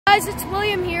Guys, it's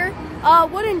William here.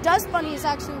 Wooden Dust Bunny is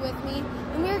actually with me,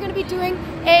 and we're going to be doing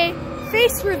a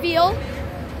face reveal.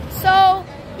 So,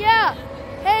 yeah.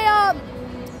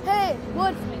 Hey,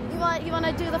 Wood, you want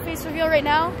to do the face reveal right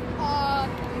now?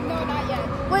 No, not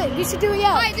yet. Wait, you should do it,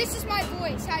 yeah. Hi, this is my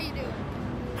voice. How you doing?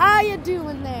 How you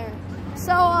doing there?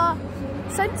 So,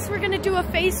 since we're going to do a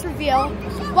face reveal,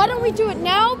 why don't we do it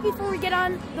now before we get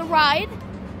on the ride?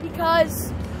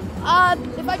 Because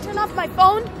if I turn off my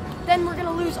phone, then we're going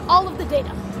to lose all of the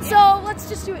data. So, let's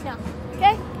just do it now,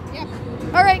 okay? Yep.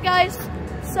 All right, guys.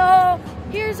 So,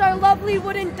 here's our lovely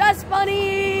Wooden Dust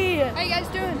Bunny. How you guys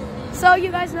doing? So, you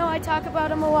guys know I talk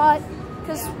about him a lot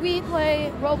because we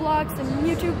play Roblox and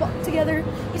YouTube together.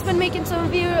 He's been making some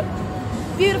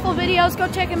beautiful videos. Go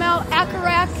check him out.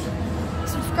 Akarak.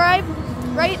 Subscribe,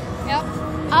 right?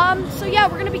 Yep. So yeah,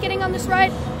 we're gonna be getting on this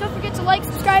ride. Don't forget to like,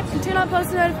 subscribe, and turn on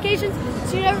post notifications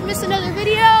so you never miss another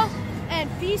video. And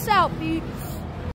peace out.